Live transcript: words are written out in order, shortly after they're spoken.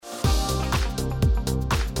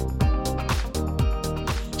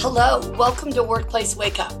Hello, welcome to Workplace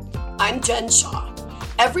Wake Up. I'm Jen Shaw.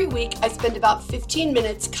 Every week, I spend about 15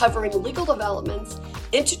 minutes covering legal developments,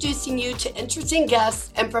 introducing you to interesting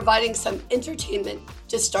guests, and providing some entertainment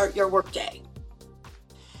to start your workday.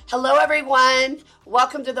 Hello, everyone.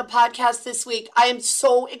 Welcome to the podcast this week. I am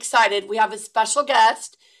so excited. We have a special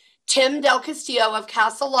guest, Tim Del Castillo of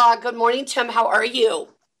Castle Law. Good morning, Tim. How are you?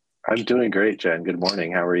 I'm doing great, Jen. Good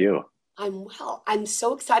morning. How are you? I'm well. I'm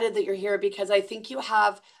so excited that you're here because I think you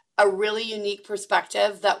have a really unique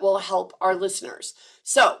perspective that will help our listeners.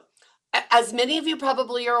 So, as many of you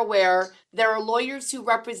probably are aware, there are lawyers who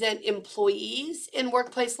represent employees in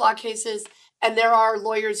workplace law cases, and there are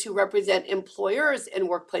lawyers who represent employers in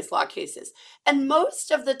workplace law cases. And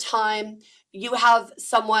most of the time, you have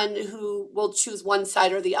someone who will choose one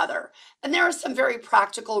side or the other. And there are some very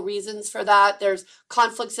practical reasons for that. There's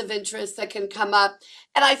conflicts of interest that can come up.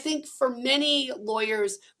 And I think for many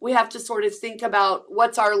lawyers, we have to sort of think about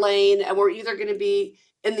what's our lane, and we're either going to be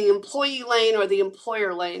in the employee lane or the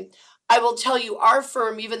employer lane. I will tell you, our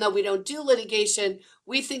firm, even though we don't do litigation,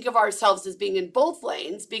 we think of ourselves as being in both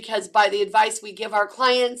lanes because by the advice we give our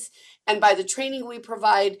clients and by the training we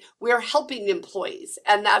provide, we're helping employees,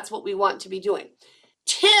 and that's what we want to be doing.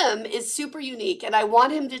 Tim is super unique, and I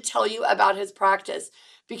want him to tell you about his practice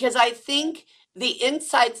because I think the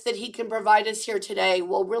insights that he can provide us here today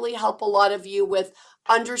will really help a lot of you with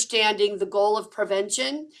understanding the goal of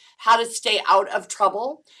prevention, how to stay out of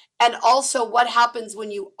trouble, and also what happens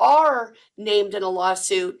when you are named in a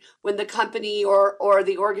lawsuit, when the company or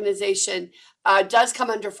the organization does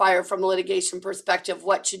come under fire from a litigation perspective.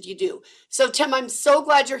 What should you do? So, Tim, I'm so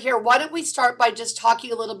glad you're here. Why don't we start by just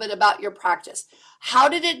talking a little bit about your practice? How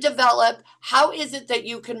did it develop? How is it that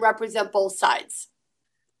you can represent both sides?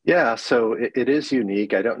 Yeah, so it is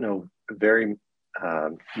unique. I don't know very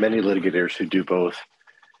many litigators who do both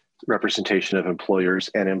representation of employers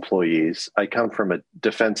and employees. I come from a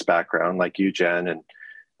defense background like you, Jen,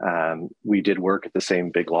 and we did work at the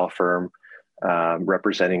same big law firm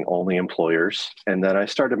representing only employers. And then I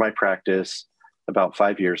started my practice about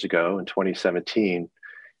 5 years ago in 2017.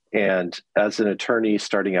 And as an attorney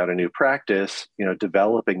starting out a new practice,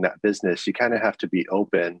 developing that business, you kind of have to be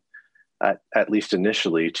open at least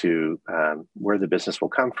initially to where the business will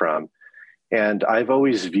come from. And I've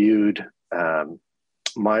always viewed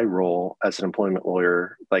my role as an employment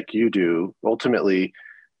lawyer like you do. Ultimately,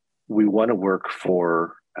 we want to work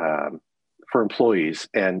for employees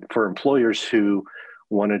and for employers who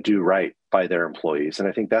want to do right by their employees. And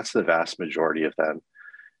I think that's the vast majority of them.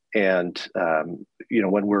 And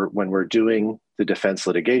when we're doing the defense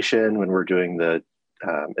litigation, when we're doing the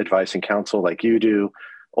advice and counsel like you do,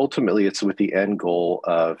 ultimately it's with the end goal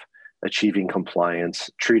of achieving compliance,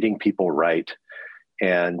 treating people right.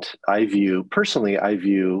 And I view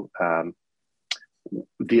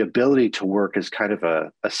the ability to work as kind of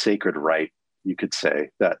a sacred right, you could say,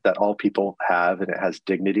 that all people have, and it has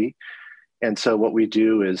dignity. And so what we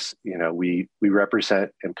do is, we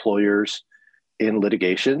represent employers in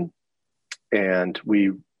litigation, and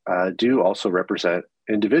we do also represent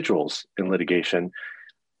individuals in litigation.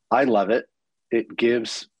 I love it. It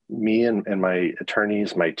gives me and my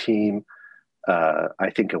attorneys, my team,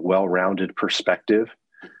 I think a well-rounded perspective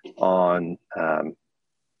on,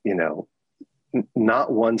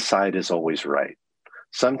 not one side is always right.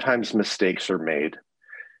 Sometimes mistakes are made,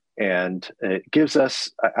 and it gives us,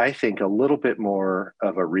 I think, a little bit more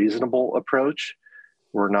of a reasonable approach.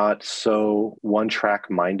 We're not so one-track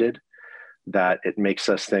minded that it makes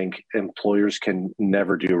us think employers can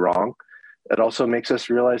never do wrong. It also makes us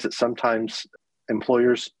realize that sometimes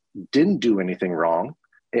employers didn't do anything wrong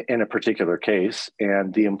in a particular case,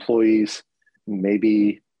 and the employees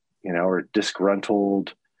maybe, are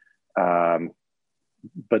disgruntled,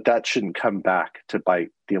 but that shouldn't come back to bite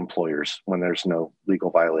the employers when there's no legal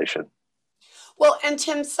violation. Well, and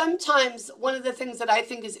Tim, sometimes one of the things that I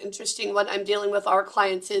think is interesting when I'm dealing with our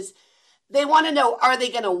clients is they want to know, are they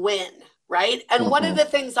going to win, right? And one of the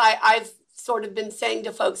things I've sort of been saying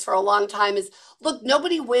to folks for a long time is, look,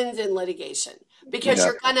 nobody wins in litigation because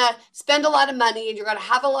you're going to spend a lot of money and you're going to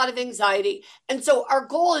have a lot of anxiety. And so our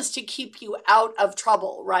goal is to keep you out of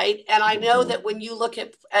trouble, right? And I know that when you look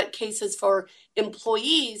at cases for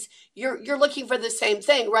employees, you're looking for the same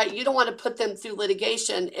thing, right? You don't want to put them through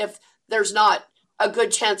litigation if there's not a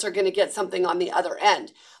good chance they're going to get something on the other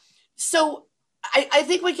end. So I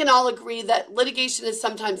think we can all agree that litigation is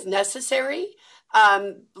sometimes necessary,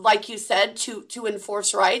 like you said, to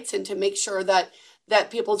enforce rights and to make sure that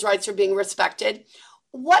people's rights are being respected.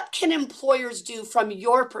 What can employers do from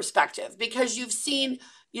your perspective? Because you've seen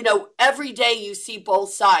every day you see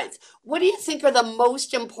both sides. What do you think are the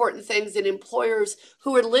most important things that employers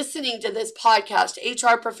who are listening to this podcast,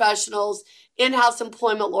 HR professionals, in-house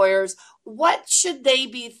employment lawyers, what should they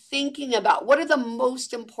be thinking about? What are the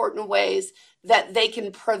most important ways that they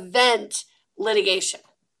can prevent litigation?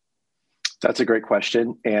 That's a great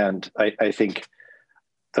question. And I think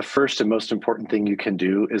the first and most important thing you can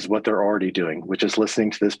do is what they're already doing, which is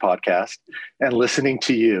listening to this podcast and listening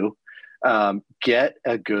to you. Get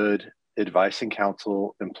a good advice and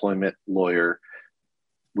counsel employment lawyer.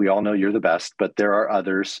 We all know you're the best, but there are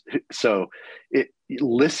others. So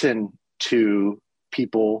listen to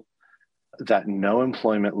people that know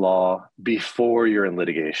employment law before you're in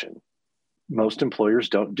litigation. Most employers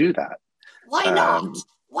don't do that. Why not?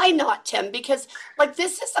 Why not, Tim? Because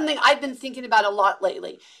this is something I've been thinking about a lot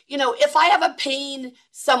lately. If I have a pain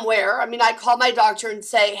somewhere, I call my doctor and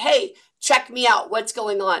say, hey, check me out. What's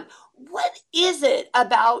going on? What is it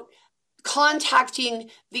about contacting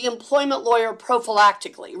the employment lawyer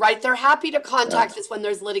prophylactically, right? They're happy to contact us when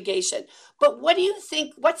there's litigation. But what do you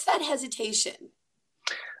think? What's that hesitation?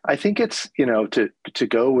 I think it's, to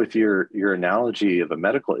go with your analogy of a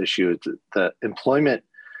medical issue, the employment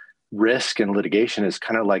risk and litigation is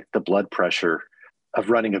kind of like the blood pressure of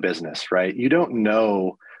running a business, right? You don't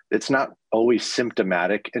know, it's not always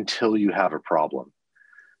symptomatic until you have a problem.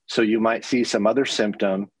 So you might see some other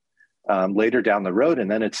symptom later down the road, and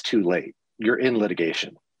then it's too late. You're in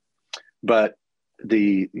litigation. But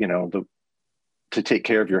to take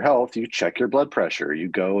care of your health, you check your blood pressure. You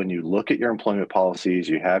go and you look at your employment policies.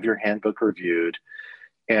 You have your handbook reviewed,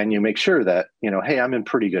 and you make sure that, hey, I'm in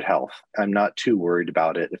pretty good health. I'm not too worried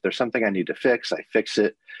about it. If there's something I need to fix, I fix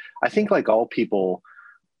it. I think like all people,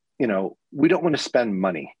 we don't want to spend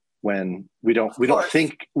money when we don't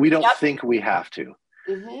think we have to.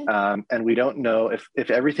 Mm-hmm. And we don't know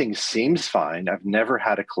if everything seems fine. I've never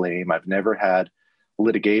had a claim. I've never had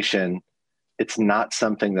litigation. It's not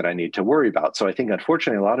something that I need to worry about. So I think,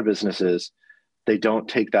 unfortunately, a lot of businesses, they don't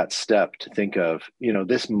take that step to think of,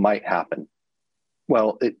 this might happen.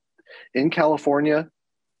 Well, in California,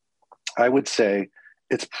 I would say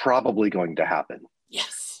it's probably going to happen.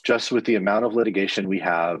 Yes. Just with the amount of litigation we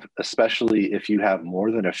have, especially if you have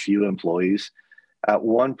more than a few employees, at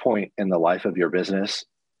one point in the life of your business,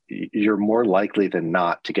 you're more likely than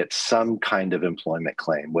not to get some kind of employment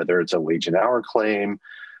claim, whether it's a wage and hour claim,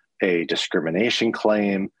 a discrimination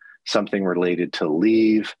claim, something related to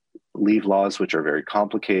leave laws, which are very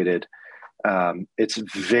complicated. It's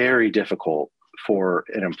very difficult for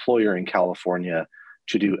an employer in California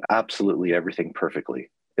to do absolutely everything perfectly.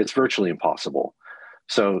 It's virtually impossible.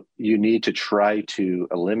 So you need to try to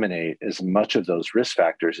eliminate as much of those risk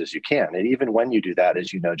factors as you can. And even when you do that,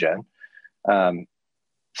 as you know, Jen,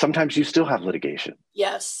 sometimes you still have litigation.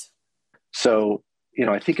 Yes. So,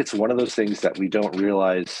 I think it's one of those things that we don't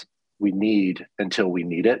realize we need until we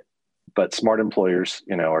need it. But smart employers,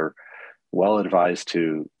 are well advised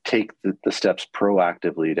to take the steps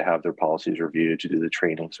proactively to have their policies reviewed, to do the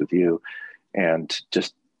trainings with you, and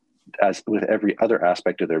just as with every other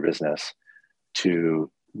aspect of their business, to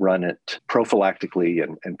run it prophylactically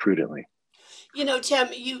and prudently. Tim,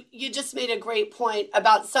 you just made a great point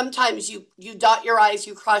about sometimes you dot your I's,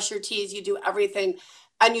 you cross your T's, you do everything,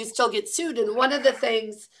 and you still get sued. And one of the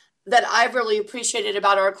things that I've really appreciated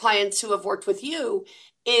about our clients who have worked with you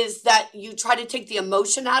is that you try to take the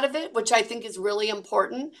emotion out of it, which I think is really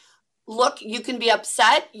important. Look, you can be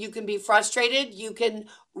upset, you can be frustrated, you can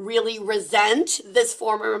really resent this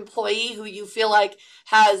former employee who you feel like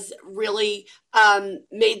has really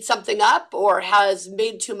made something up or has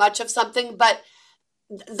made too much of something. But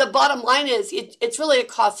the bottom line is it's really a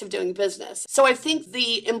cost of doing business. So I think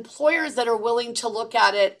the employers that are willing to look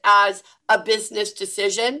at it as a business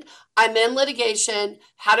decision, I'm in litigation,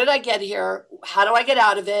 how did I get here? How do I get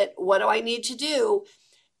out of it? What do I need to do?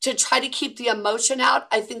 To try to keep the emotion out,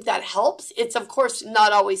 I think that helps. It's, of course,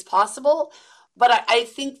 not always possible, but I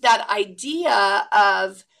think that idea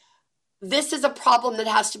of this is a problem that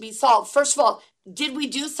has to be solved. First of all, did we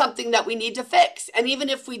do something that we need to fix? And even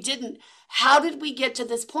if we didn't, how did we get to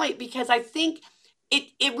this point? Because I think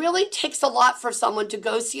it really takes a lot for someone to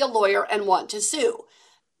go see a lawyer and want to sue.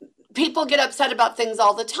 People get upset about things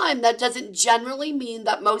all the time. That doesn't generally mean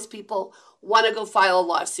that most people want to go file a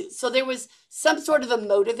lawsuit. So there was some sort of a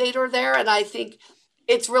motivator there. And I think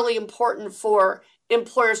it's really important for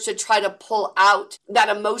employers to try to pull out that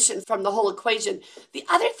emotion from the whole equation. The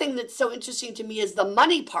other thing that's so interesting to me is the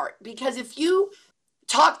money part, because if you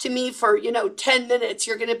talk to me for, 10 minutes,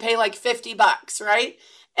 you're going to pay like $50, right?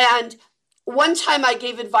 And one time I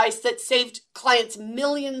gave advice that saved clients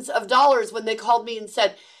millions of dollars when they called me and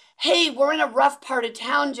said, hey, we're in a rough part of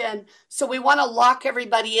town, Jen, so we want to lock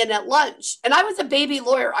everybody in at lunch. And I was a baby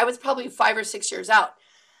lawyer. I was probably 5 or 6 years out.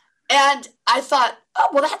 And I thought, oh,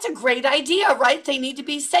 well, that's a great idea, right? They need to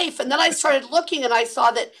be safe. And then I started looking and I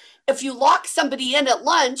saw that if you lock somebody in at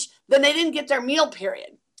lunch, then they didn't get their meal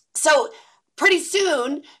period. So pretty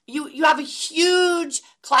soon you have a huge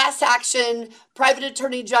class action private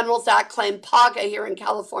attorney general's act claim, paga, here in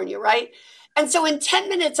California, right? And so in 10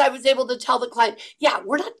 minutes I was able to tell the client, yeah,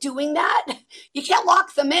 we're not doing that. You can't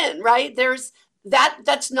lock them in, right? There's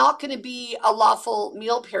that's not going to be a lawful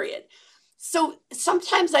meal period. So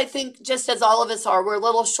sometimes I think, just as all of us are, we're a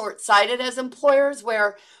little short sighted as employers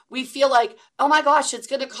where we feel like, oh my gosh, it's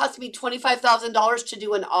going to cost me $25,000 to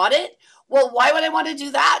do an audit. Well, why would I want to do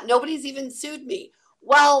that? Nobody's even sued me.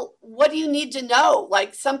 Well, what do you need to know?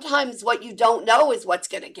 Like sometimes what you don't know is what's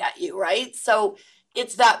going to get you, right? So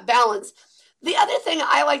it's that balance. The other thing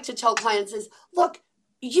I like to tell clients is, look,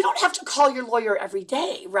 you don't have to call your lawyer every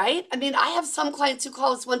day, right? I mean, I have some clients who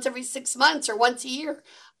call us once every 6 months or once a year.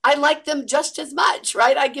 I like them just as much,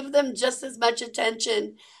 right? I give them just as much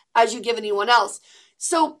attention as you give anyone else.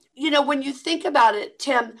 So, when you think about it,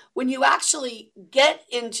 Tim, when you actually get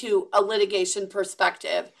into a litigation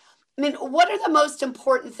perspective, I mean, what are the most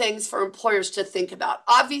important things for employers to think about?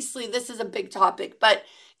 Obviously, this is a big topic, but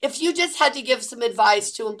if you just had to give some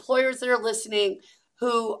advice to employers that are listening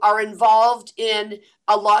who are involved in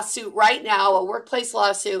a lawsuit right now, a workplace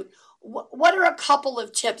lawsuit, what are a couple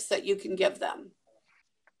of tips that you can give them?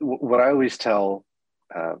 What I always tell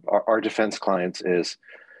our defense clients is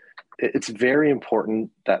it's very important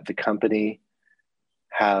that the company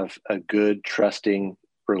have a good, trusting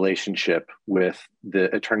relationship with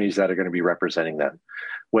the attorneys that are going to be representing them,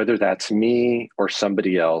 whether that's me or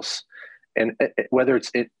somebody else. And whether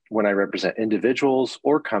it's when I represent individuals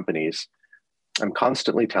or companies, I'm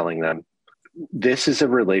constantly telling them, this is a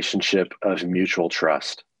relationship of mutual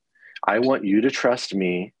trust. I want you to trust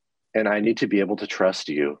me, and I need to be able to trust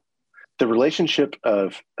you. The relationship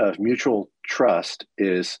of mutual trust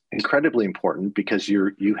is incredibly important because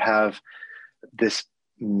you have this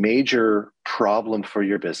major problem for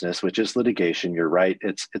your business, which is litigation. You're right.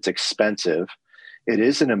 It's expensive. It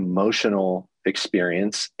is an emotional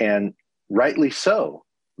experience, and rightly so.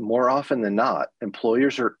 More often than not,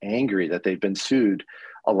 employers are angry that they've been sued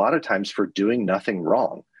a lot of times for doing nothing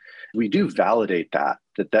wrong. We do validate that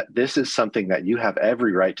this is something that you have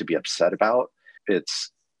every right to be upset about.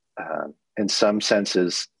 It's in some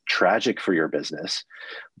senses tragic for your business,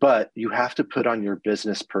 but you have to put on your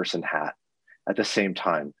business person hat at the same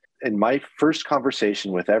time. In my first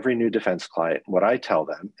conversation with every new defense client, what I tell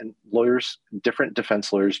them, and different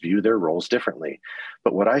defense lawyers view their roles differently,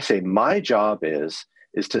 but what I say, my job is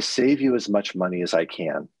to save you as much money as I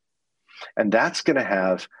can. And that's going to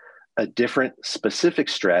have a different specific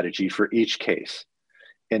strategy for each case.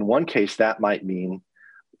 In one case, that might mean,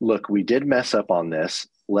 look, we did mess up on this.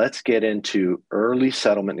 Let's get into early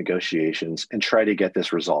settlement negotiations and try to get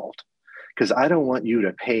this resolved. Because I don't want you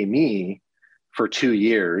to pay me for 2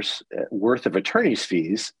 years worth of attorney's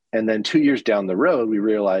fees. And then 2 years down the road, we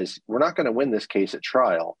realize we're not going to win this case at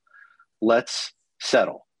trial. Let's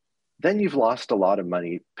settle. Then you've lost a lot of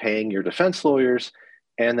money paying your defense lawyers,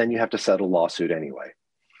 and then you have to settle a lawsuit anyway.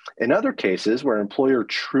 In other cases where an employer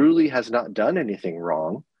truly has not done anything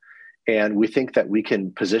wrong, and we think that we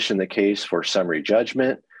can position the case for summary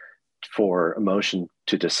judgment, for a motion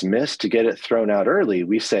to dismiss, to get it thrown out early,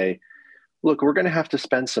 we say, look, we're going to have to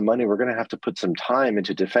spend some money. We're going to have to put some time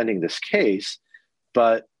into defending this case,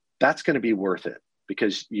 but that's going to be worth it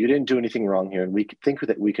because you didn't do anything wrong here. And we think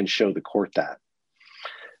that we can show the court that.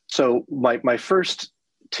 So my first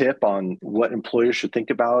tip on what employers should think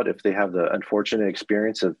about if they have the unfortunate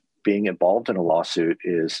experience of being involved in a lawsuit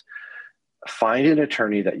is find an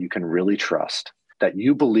attorney that you can really trust, that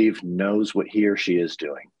you believe knows what he or she is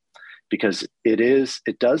doing, because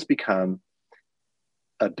it does become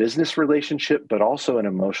a business relationship, but also an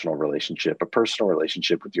emotional relationship, a personal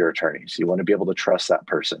relationship with your attorneys. You want to be able to trust that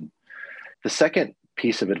person. The second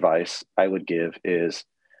piece of advice I would give is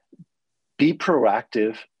be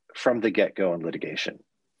proactive from the get-go in litigation.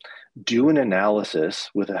 Do an analysis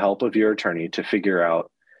with the help of your attorney to figure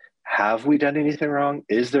out, have we done anything wrong?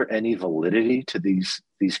 Is there any validity to these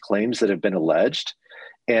claims that have been alleged?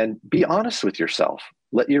 And be honest with yourself.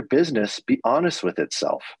 Let your business be honest with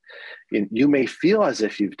itself. You may feel as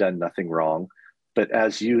if you've done nothing wrong, but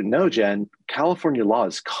as you know, Jen, California law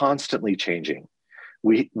is constantly changing.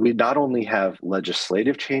 We not only have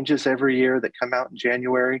legislative changes every year that come out in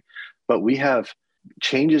January, but we have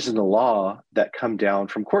changes in the law that come down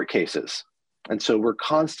from court cases. And so we're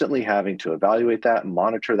constantly having to evaluate that and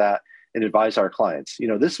monitor that and advise our clients,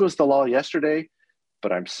 this was the law yesterday,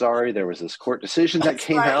 but I'm sorry, there was this court decision that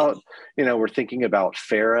came out. We're thinking about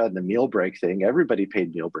FARA and the meal break thing. Everybody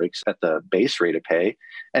paid meal breaks at the base rate of pay.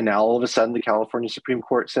 And now all of a sudden the California Supreme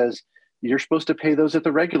Court says you're supposed to pay those at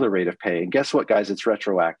the regular rate of pay. And guess what, guys? It's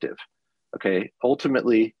retroactive. Okay.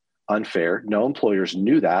 Ultimately unfair. No employers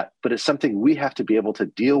knew that, but it's something we have to be able to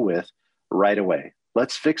deal with right away.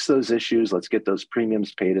 Let's fix those issues. Let's get those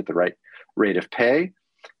premiums paid at the right rate of pay.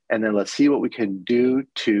 And then let's see what we can do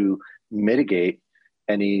to mitigate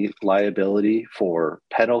any liability for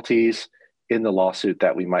penalties in the lawsuit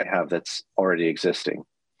that we might have that's already existing.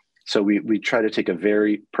 So we try to take a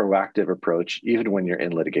very proactive approach, even when you're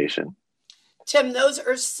in litigation. Tim, those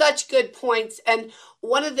are such good points. And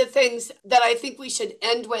one of the things that I think we should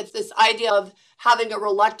end with, this idea of having a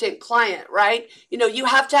reluctant client, right? You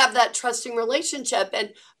have to have that trusting relationship.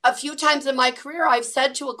 And a few times in my career, I've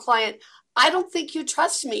said to a client, I don't think you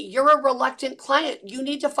trust me. You're a reluctant client. You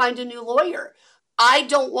need to find a new lawyer. I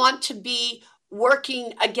don't want to be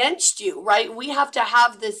working against you, right? We have to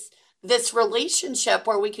have this relationship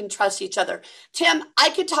where we can trust each other. Tim,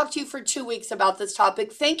 I could talk to you for 2 weeks about this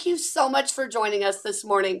topic. Thank you so much for joining us this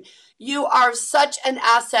morning. You are such an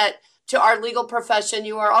asset to our legal profession.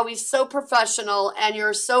 You are always so professional, and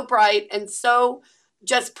you're so bright and so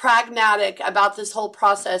just pragmatic about this whole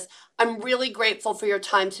process. I'm really grateful for your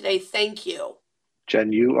time today. Thank you.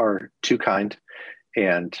 Jen, you are too kind.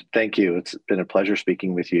 And thank you. It's been a pleasure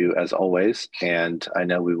speaking with you as always. And I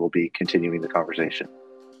know we will be continuing the conversation.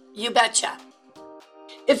 You betcha.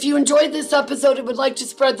 If you enjoyed this episode and would like to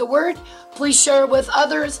spread the word, please share it with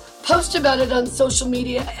others, post about it on social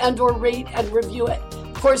media, and/or rate and review it.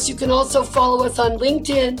 Of course, you can also follow us on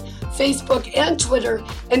LinkedIn, Facebook, and Twitter,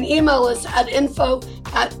 and email us at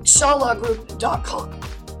info@shawlawgroup.com.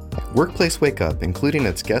 Workplace Wake Up, including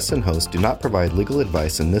its guests and hosts, do not provide legal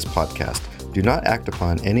advice in this podcast. Do not act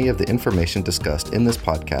upon any of the information discussed in this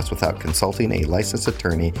podcast without consulting a licensed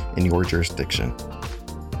attorney in your jurisdiction.